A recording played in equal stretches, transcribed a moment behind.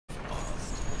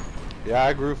Yeah,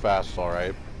 I grew fast,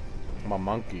 alright. I'm a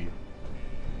monkey.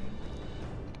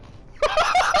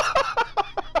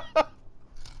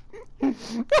 Am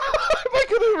I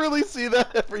gonna really see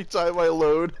that every time I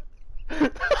load?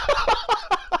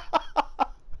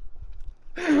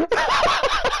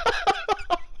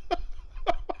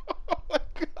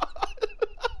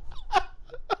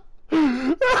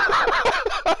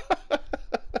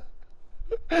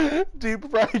 Deep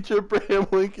fried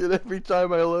Chimpraham Lincoln every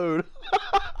time I load.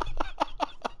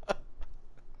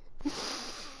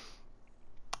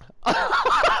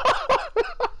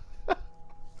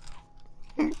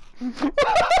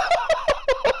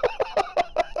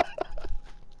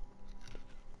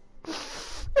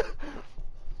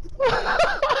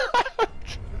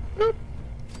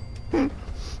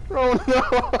 Oh no!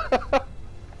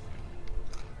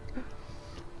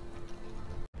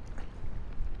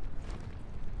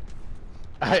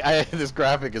 This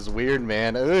graphic is weird,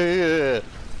 man.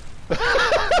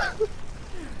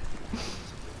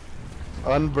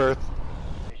 Unbirth.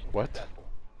 What?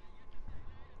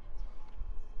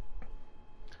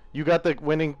 You got the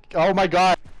winning. Oh my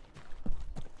god!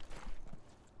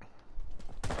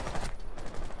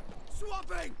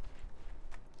 Swapping.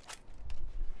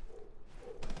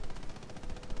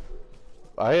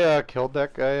 I killed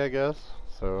that guy, I guess.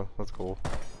 So that's cool.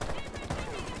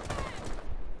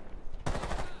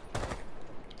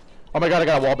 Oh my god, I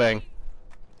got a wall bang.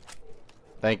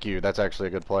 Thank you. That's actually a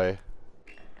good play.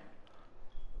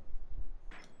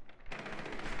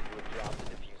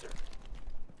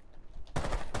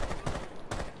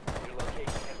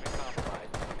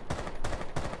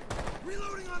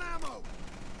 Reloading on ammo.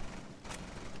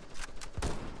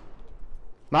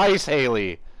 Nice,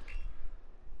 Haley.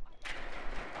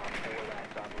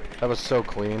 That was so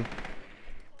clean.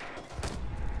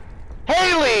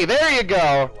 Haley, there you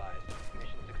go.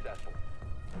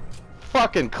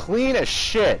 Fucking clean as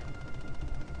shit.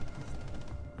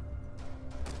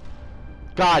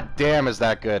 God damn, is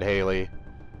that good, Haley?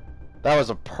 That was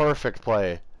a perfect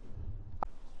play.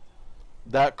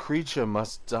 That creature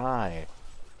must die.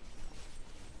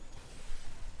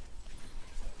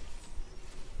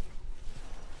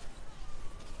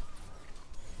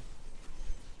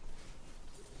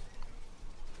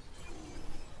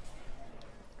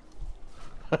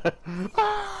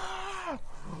 Ah!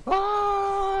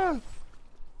 Ah!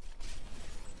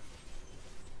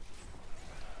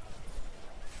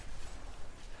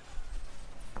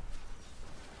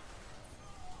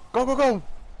 Go, go, go!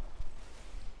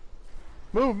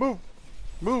 Move, move!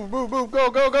 Move, move, move! Go,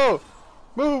 go, go!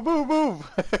 Move, move,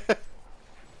 move!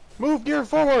 Move gear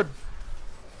forward!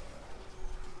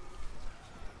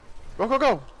 Go, go,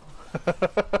 go!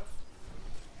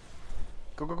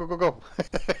 Go, go, go, go, go!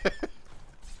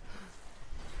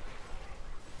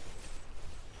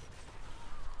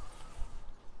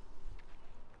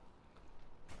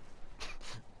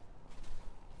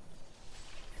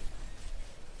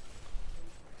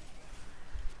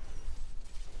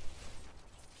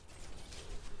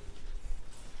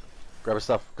 Grab his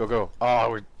stuff. Go, go.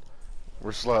 Oh,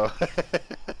 we're slow.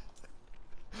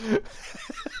 It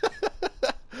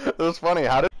was funny.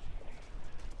 How did